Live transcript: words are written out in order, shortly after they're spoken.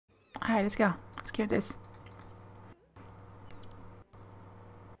Alright, let's go. Let's get this.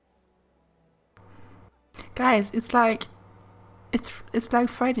 Guys, it's like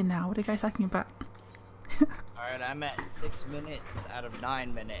Friday now. What are you guys talking about? Alright, I'm at 6 minutes out of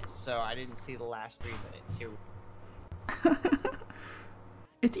 9 minutes, so I didn't see the last 3 minutes. Here.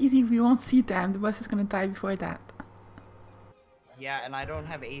 It's easy, we won't see them. The bus is gonna die before that. Yeah, and I don't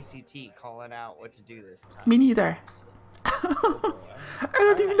have ACT calling out what to do this time. Me neither. I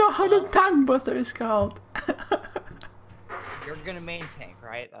don't even know how the tank buster is called. You're gonna main tank,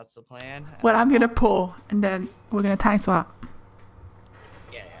 right? That's the plan? Well, I'm gonna pull, and then we're gonna tank swap.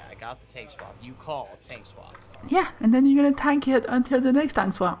 Yeah, I got the tank swap. You call tank swap. Yeah, and then you're gonna tank it until the next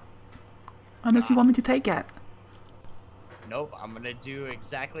tank swap. Unless you want me to take it. Nope, I'm gonna do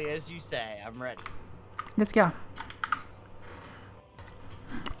exactly as you say. I'm ready. Let's go.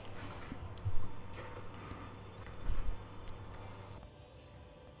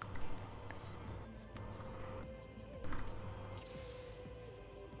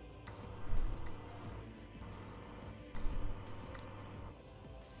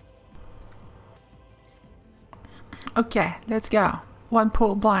 Okay, let's go. One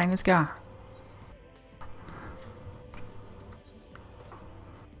pull blind, let's go.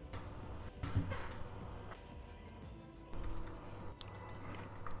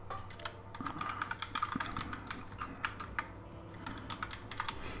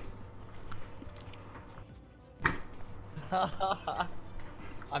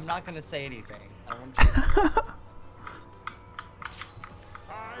 I'm not gonna say anything. I want you to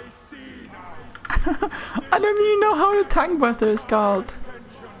I don't even know how the tank buster is called.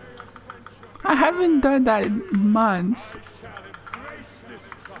 I haven't done that in months.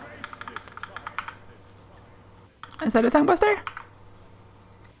 Is that a tank buster?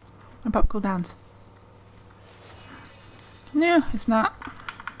 Or pop cooldowns? No, it's not.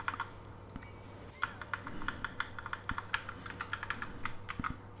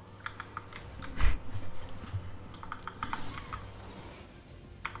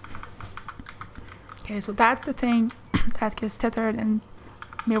 Okay, so that's the thing that gets tethered and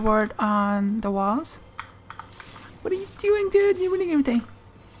mirrored on the walls. What are you doing, dude? You're winning everything.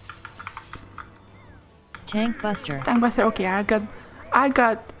 Tank buster. Tank buster. Okay, I got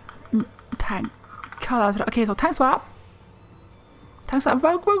tank. Call out. Okay, so tank swap. Tank swap.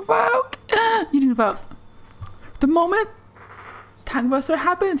 Vogue. You didn't vote. The moment tank buster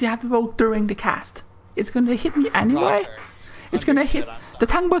happens, you have to vote during the cast. It's gonna hit me anyway. It's gonna hit. The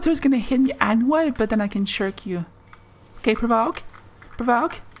tank buster is gonna hit me anyway, but then I can shirk you. Okay, provoke.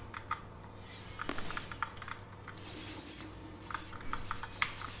 Provoke.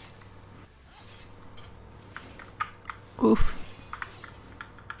 Oof.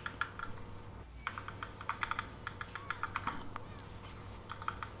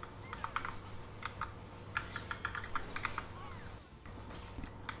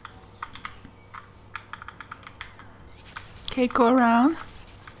 Okay, go around.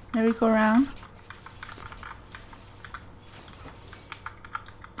 There we go around.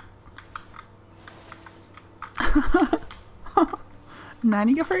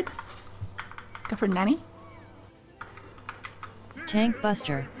 Nanny Gifford? Gifford Nanny? Tank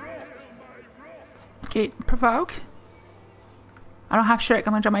buster. Okay, provoke. I don't have shirk,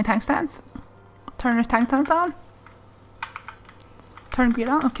 I'm gonna drop my tank stance. Turner's tank stance on. Turn greed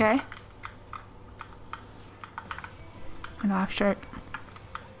on, okay. I don't have shirk.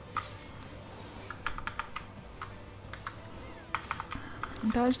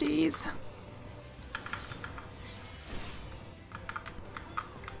 Dodge these.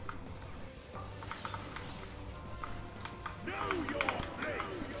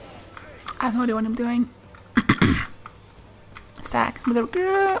 I have no idea what I'm doing. Stacks, mother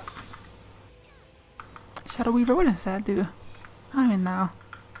girl. Shadow Weaver, what does that do? I don't even know.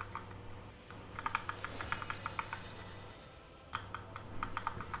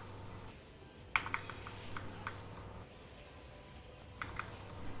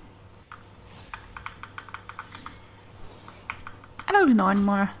 I don't even know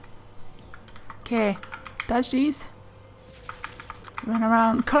anymore. Okay, dodge these. Run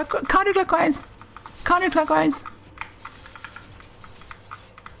around. Counterclockwise! Counterclockwise!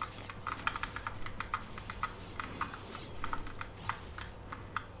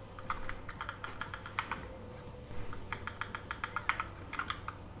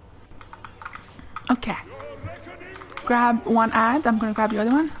 Okay. Grab one ad. I'm gonna grab the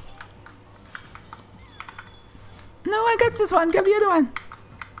other one. No, I got this one. Grab the other one.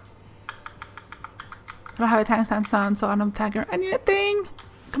 I don't have a tank stance on, so I don't tag her anything.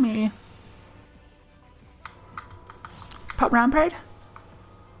 Come here, you. Pop rampart.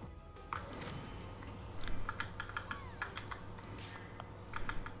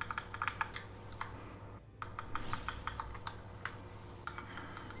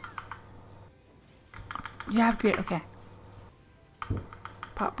 You have great, okay.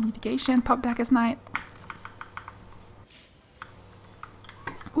 Pop mitigation, pop blackest night.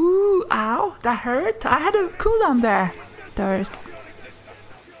 Ooh, ow, that hurt. I had a cooldown there. Thirst.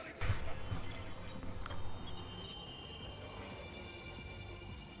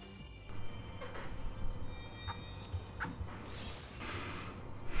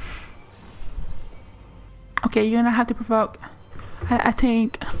 Okay, you're gonna have to provoke. I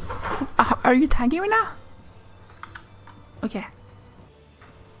think. Are you tagging right now? Okay.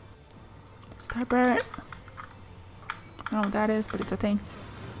 Starbird. I don't know what that is, but it's a thing.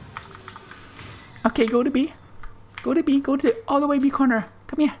 Okay, go to B. Go to B. Go to the all the way B corner.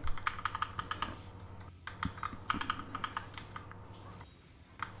 Come here.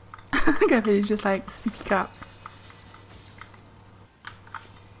 Gavin is just like speak up.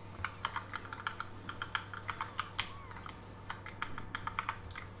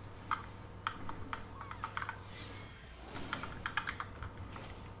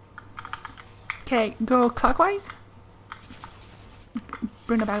 Okay, go clockwise.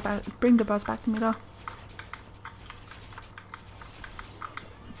 Bring the back. Bring the bus back to me though.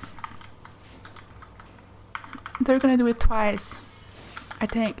 They're gonna do it twice, I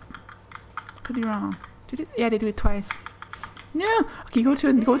think. Could be wrong. Yeah, they do it twice. No. Okay, go to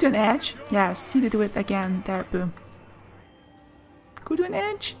an edge. Yeah, see they do it again. There, boom. Go to an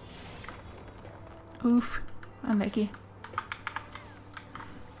edge. Oof, unlucky.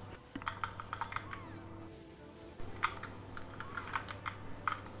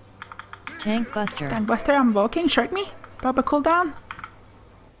 Tank Buster. Tank Buster, I'm walking. Shark me. Pop a cooldown.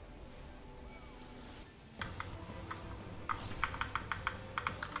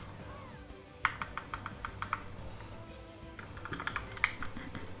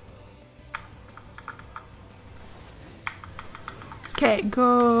 Okay,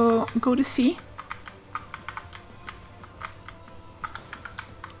 go to C.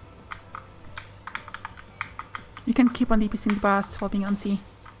 You can keep on DPSing the boss while being on C.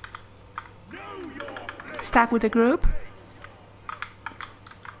 Stack with the group.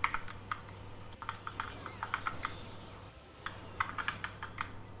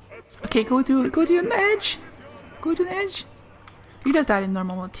 Okay, go to an edge. Go to an edge. He does that in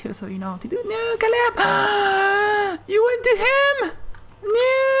normal mode too, so you know what to do. No, Caleb! You went to him!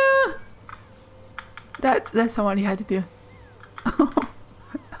 No! That's what he had to do.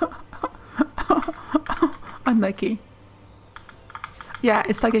 Unlucky. Yeah,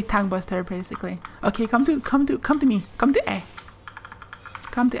 it's like a tank buster basically. Okay, come to me. Come to A.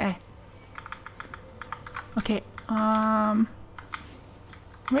 Come to A. Okay,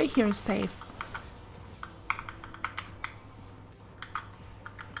 right here is safe.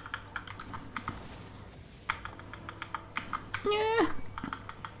 Yeah.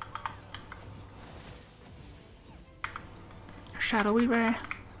 Shadow Weaver.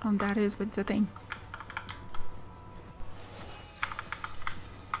 That is what's the thing.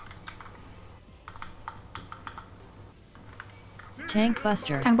 Tank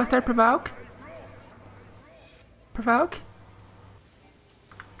Buster. Tank Buster, provoke. Provoke.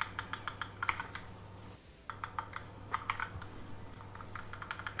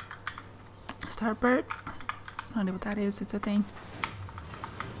 Starbird. I don't know what that is, it's a thing.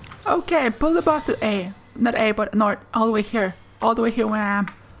 Okay, pull the boss to A. Not A, but north. All the way here. All the way here where I am.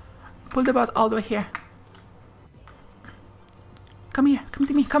 Pull the boss all the way here. Come here. Come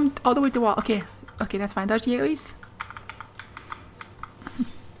to me. Come all the way to the wall. Okay. Okay, that's fine. Dodge the AoEs.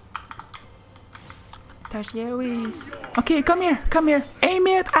 Dodge the AoEs. Okay, come here. Come here. Aim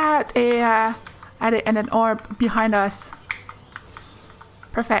it at an orb behind us.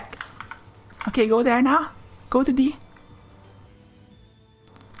 Perfect. Okay, go there now. Go to D.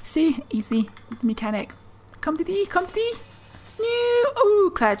 C. Easy. Mechanic. Come to D. Come to D. No.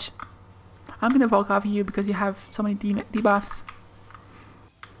 Ooh, clutch. I'm gonna walk off you because you have so many debuffs.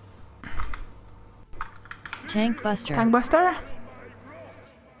 Tank Buster. Tank Buster.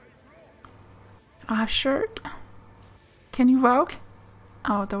 I have shirk. Can you walk?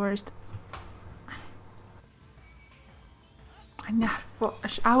 Oh, the worst.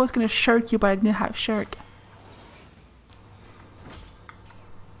 I was gonna shirk you, but I didn't have shirk.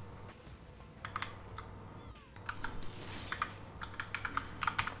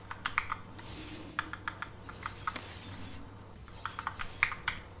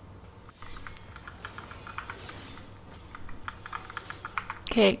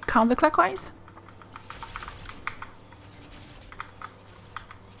 Okay, counterclockwise.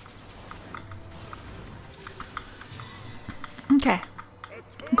 Okay.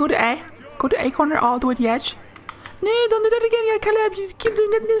 Go to A. Go to A corner all the way to the edge. No, don't do that again, yeah, Caleb. Just keep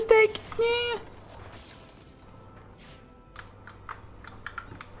doing that mistake. Yeah.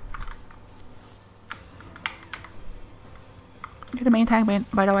 You're the main tank,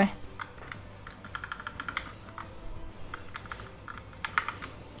 by the way.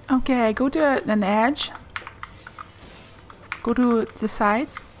 Okay, go to an edge. Go to the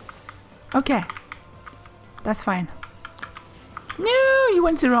sides. Okay. That's fine. No, you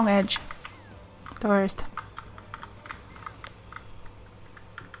went to the wrong edge. The worst.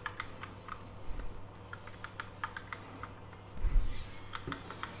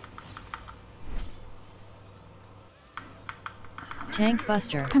 Tank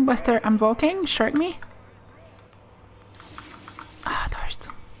Buster. Tank Buster, I'm walking. Shark me. Ah, the worst.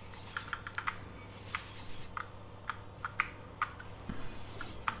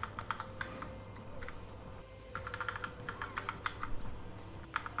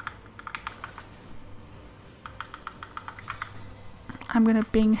 I'm gonna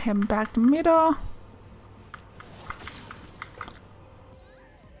bring him back to middle.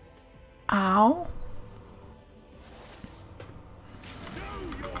 Ow.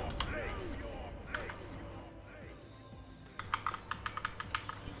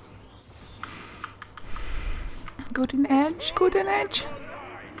 Go to an edge, go to an edge.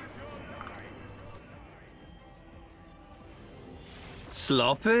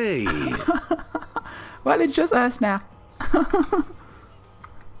 Sloppy. Well, it's just us now.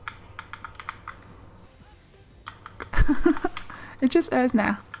 It's just us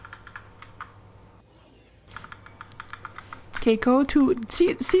now. Okay, go to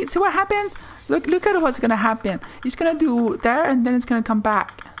see what happens. Look at what's gonna happen. It's gonna do there and then it's gonna come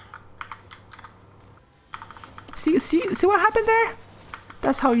back. See what happened there?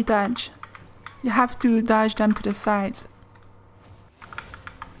 That's how you dodge. You have to dodge them to the sides.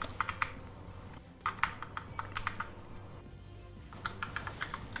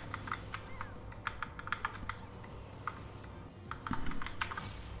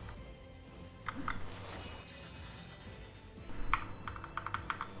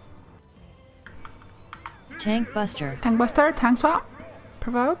 Tank Buster. Tank Buster, tank swap.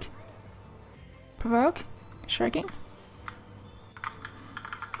 Provoke. Provoke. Sharking.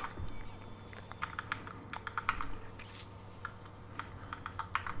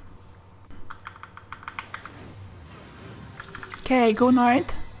 Okay, go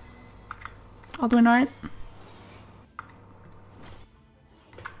north. All the way north.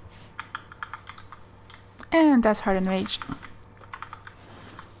 And that's hard and rage.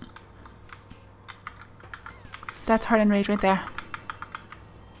 That's hard and rage right there.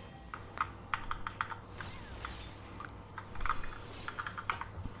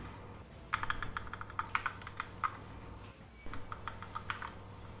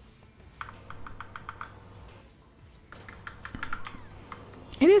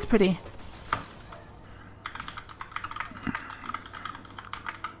 It is pretty.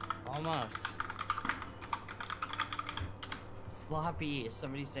 Almost. Sloppy. Is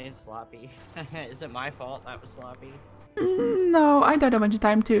somebody saying sloppy? Is it my fault that was sloppy? No, I died a bunch of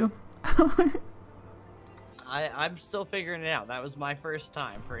time too. I'm still figuring it out. That was my first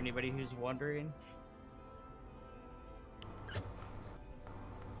time, for anybody who's wondering.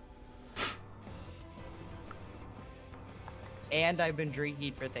 And I've been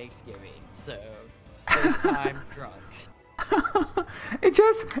drinking for Thanksgiving, so first time drunk. It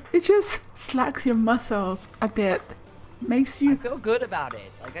just slacks your muscles a bit. Makes I you feel good about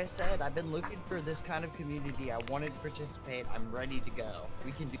it. Like I said, I've been looking for this kind of community. I wanted to participate. I'm ready to go.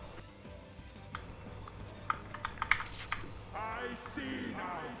 We can do. I see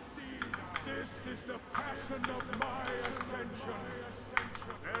now. This is the passion of my ascension.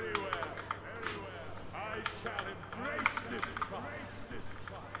 Anywhere, I shall embrace this trial.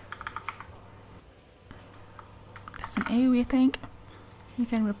 That's an AoE, I think. You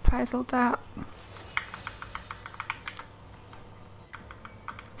can reprisal that.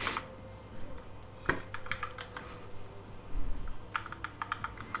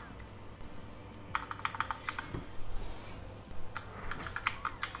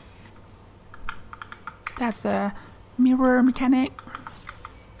 That's a mirror mechanic.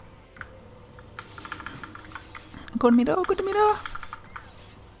 Go to middle, go to middle.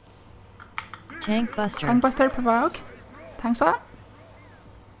 Tank Buster. Tank Buster, provoke. Tank swap.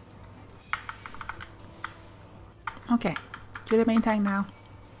 Okay, you're the main tank now.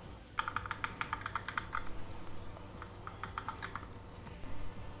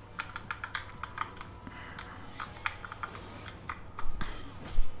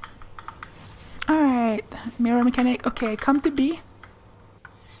 Alright, mirror mechanic. Okay, come to B.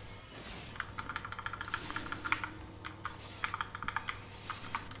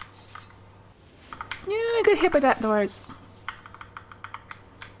 Yeah, I got hit by that doors.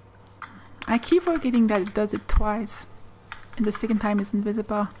 I keep forgetting that it does it twice And the second time is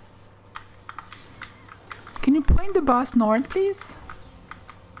invisible. Can you point the boss north, please?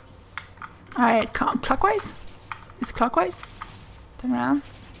 Alright, clockwise? It's clockwise? Turn around.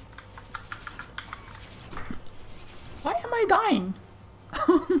 Why am I dying?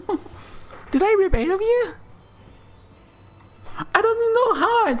 Did I rip 8 of you? I don't even know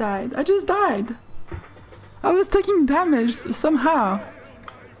how I died. I just died. I was taking damage somehow.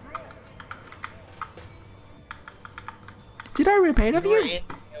 Did I rip 8 of you?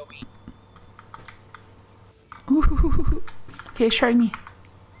 Ooh. Okay, shark me.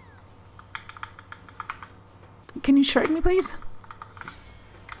 Can you shark me, please?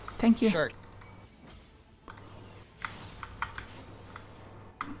 Thank you. Shark.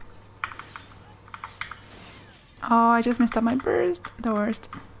 Oh, I just messed up my burst. The worst.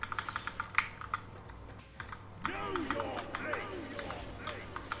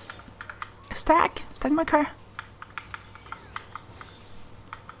 Stack my car.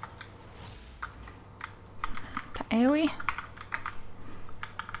 The AoE.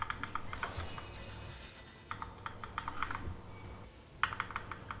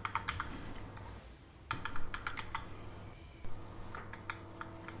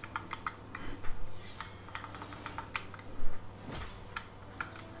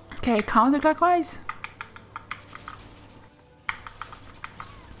 Okay, counterclockwise.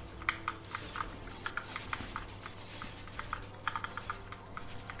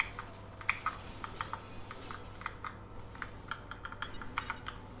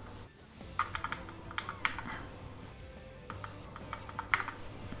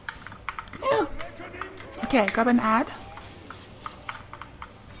 Yeah. Okay, grab an ad.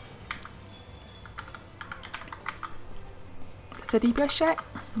 It's a DPS check,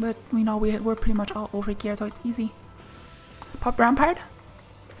 but we know we're pretty much all over gear, so it's easy. Pop Rampart.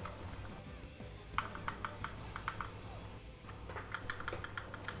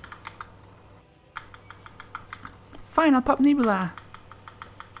 Fine, I'll pop Nebula.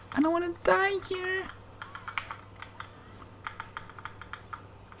 I don't want to die here.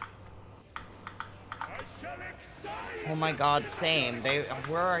 Oh my god, same.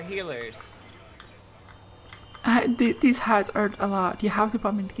 Where are healers? These hats are a lot. You have to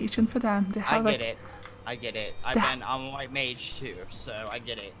pop medication for them. They have I get it. I'm a white mage too, so I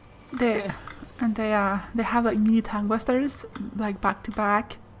get it. They have like mini tank busters like back to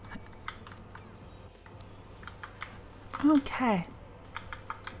back. Okay.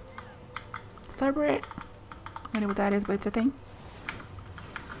 Starboard. I don't know what that is, but it's a thing.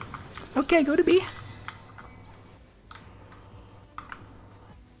 Okay, go to B.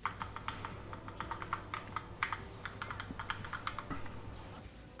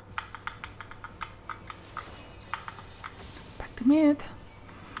 Back to mid.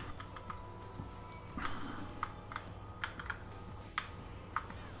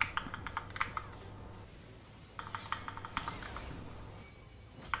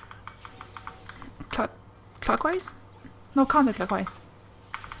 Clockwise? No, counterclockwise.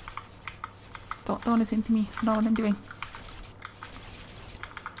 Don't listen to me. I know what I'm doing.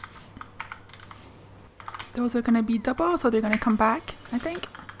 Those are gonna be double, so they're gonna come back, I think.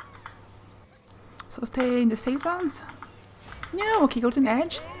 So stay in the safe zones. No, okay, go to the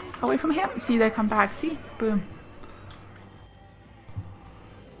edge. Away from him. See, they come back. See? Boom.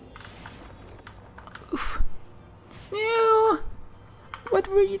 Oof. No! What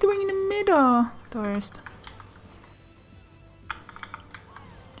were you doing in the middle? The worst.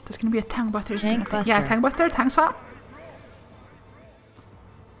 There's gonna be a tank buster soon. Tank buster. Yeah, tank buster, tank swap.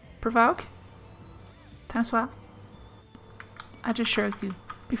 Provoke. Tank swap. I just shirked you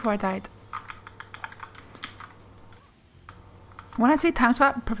before I died. When I say tank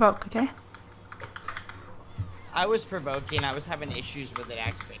swap, provoke, okay? I was provoking. I was having issues with it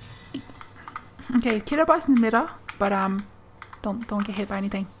activating. Okay, killer boss in the middle, but don't get hit by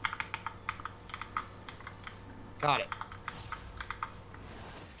anything. Got it.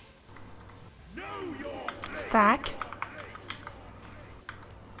 Stack.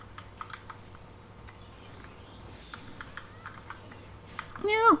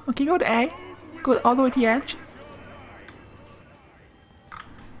 No. Okay, go to A. Go all the way to the edge.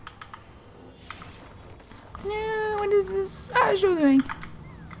 No, what is this Azure doing?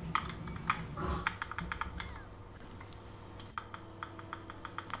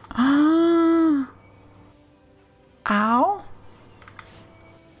 Ow.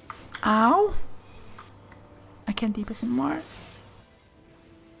 Ow. I can't deepest anymore.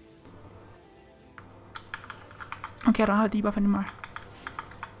 Okay, I don't have debuff anymore.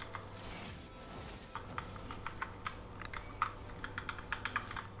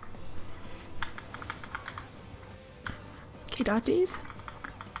 Okay, dodgies.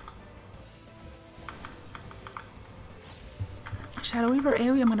 Shadow Weaver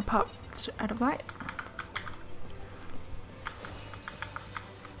AoE, I'm gonna pop out of light.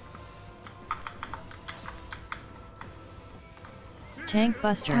 Tank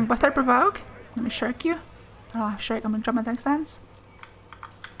Buster. Tank Buster provoke. I'm gonna shirk you. I don't have shirk, I'm gonna drop my tank stance.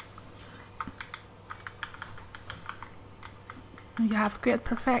 You have great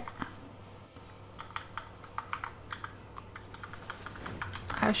perfect.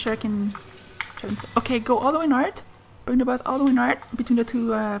 I have shirk and okay, go all the way north. Bring the bus all the way north between the two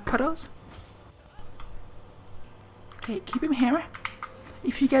puddles. Okay, keep him here.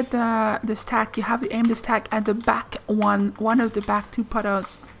 If you get the stack, you have to aim the stack at the back one of the back two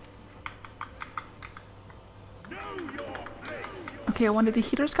puddles. Okay, one of the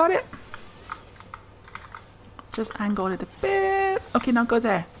heaters got it. Just angle it a bit. Okay, now go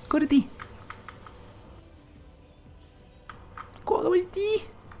there. Go to D. Go all the way to D.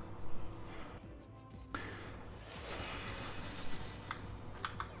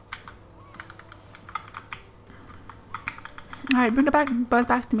 Alright, bring the bus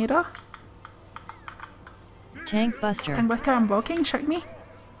back to middle. Tank Buster. Tank Buster, I'm walking. Shake me.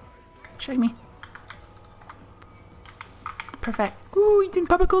 Shake me. Perfect. Ooh, you didn't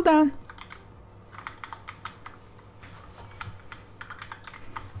pop a cooldown.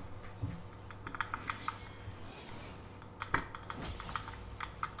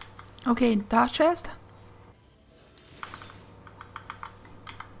 Okay, dodge chest.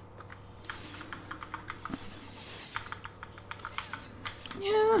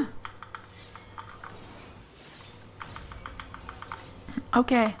 Yeah.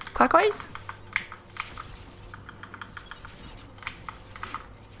 Okay, clockwise.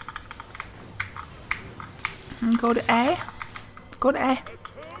 And go to A. Go to A.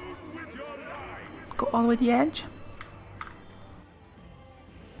 Go all the way to the edge.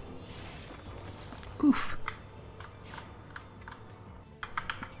 Oof.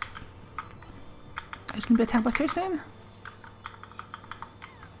 There's gonna be a tank buster soon.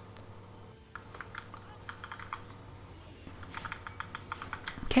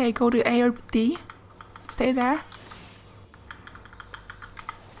 Okay, go to A or D. Stay there.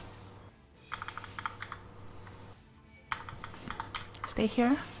 Stay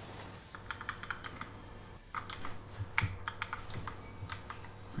here.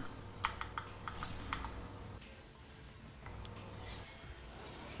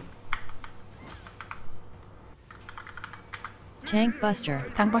 Tank Buster.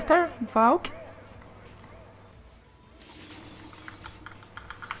 Tank Buster, Vogue.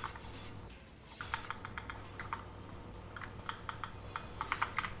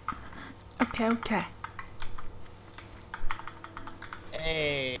 Okay, okay.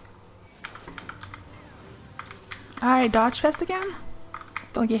 Hey. Alright, dodge fest again.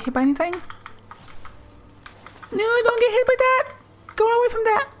 Don't get hit by anything. No, don't get hit by that. Go away from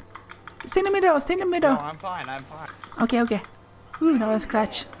that. Stay in the middle, stay in the middle. No, I'm fine, I'm fine. Okay, okay. Ooh, that was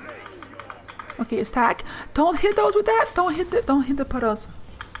clutch. Okay, stack. Don't hit those with that. Don't hit the puddles.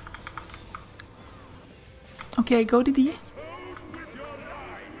 Okay, go to D.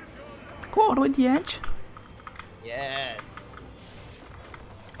 Go all the way to the edge. Yes.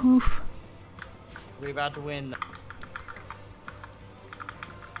 Oof. We're about to win.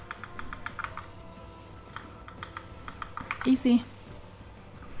 Easy.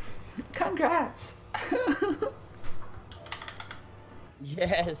 Congrats.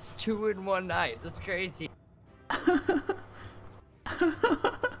 Yes, 2 in one night. That's crazy. I'm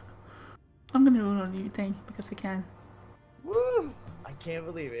gonna run on you thing because I can. Woo! I can't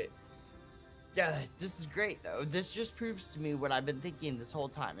believe it. Yeah, this is great though. This just proves to me what I've been thinking this whole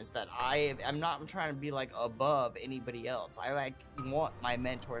time is that I'm not trying to be like above anybody else. I like want my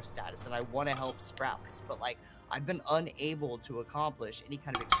mentor status and I want to help Sprouts, but like I've been unable to accomplish any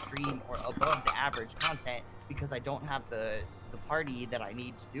kind of extreme or above the average content because I don't have the party that I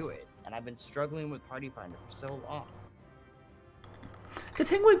need to do it. And I've been struggling with Party Finder for so long. The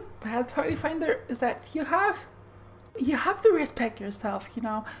thing with bad Party Finder is that you have to respect yourself, you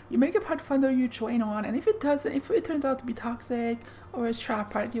know. You make a Party Finder, you join on, and if it turns out to be toxic or a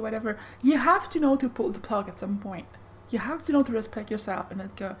trap party, whatever, you have to know to pull the plug at some point. You have to know to respect yourself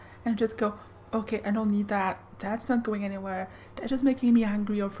and just go, okay, I don't need that. That's not going anywhere. That's just making me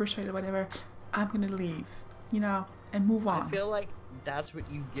angry or frustrated, whatever. I'm gonna leave, you know, and move on. I feel like that's what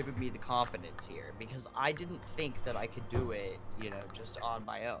you've given me the confidence here, because I didn't think that I could do it, you know, just on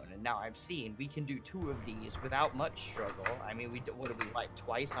my own. And now I've seen we can do 2 of these without much struggle. I mean, what did we like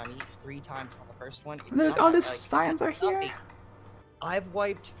twice on each, 3 times on the first one? It's Look, not all that, the like, science are here. nothing. I've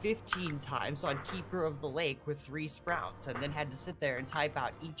wiped 15 times on Keeper of the Lake with 3 sprouts, and then had to sit there and type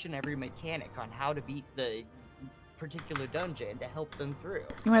out each and every mechanic on how to beat the particular dungeon to help them through.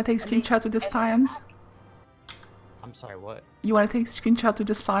 You want to take screenshots with the science? I'm sorry, what? You want to take screenshots with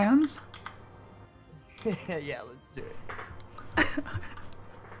the science? Yeah, let's do it.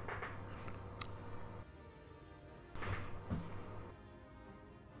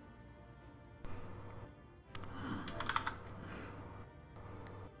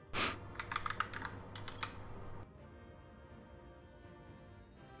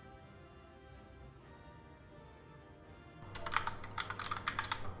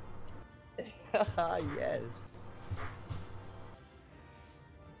 Yes.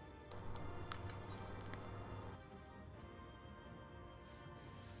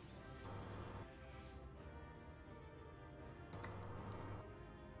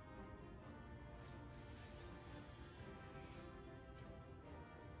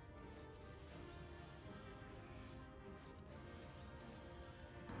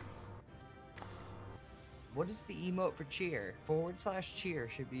 What is the emote for cheer? / cheer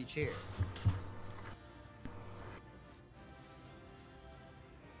should be cheer.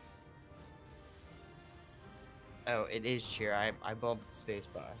 Oh, it is cheer. I bumped the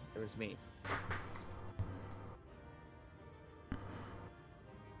spacebar. It was me.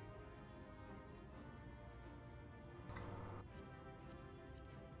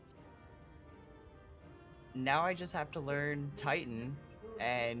 Now I just have to learn Titan,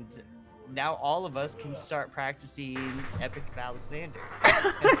 and now all of us can start practicing Epic of Alexander.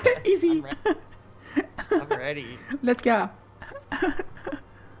 Easy. I'm ready. Let's go.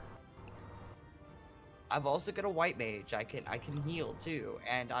 I've also got a white mage. I can heal too,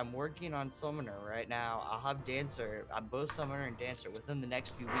 and I'm working on summoner right now. I'll have dancer. I'm both summoner and dancer within the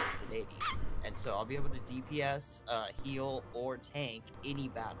next few weeks at 80, and so I'll be able to DPS, heal, or tank any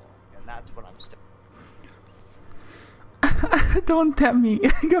battle, and that's what I'm stuck. Don't tempt me.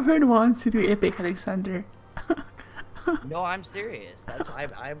 Govern wants to do Epic Alexander. No, I'm serious. That's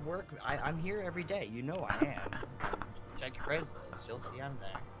I work. I'm here every day. You know I am. Check your friends list. You'll see I'm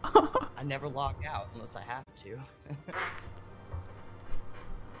there. I never log out unless I have to.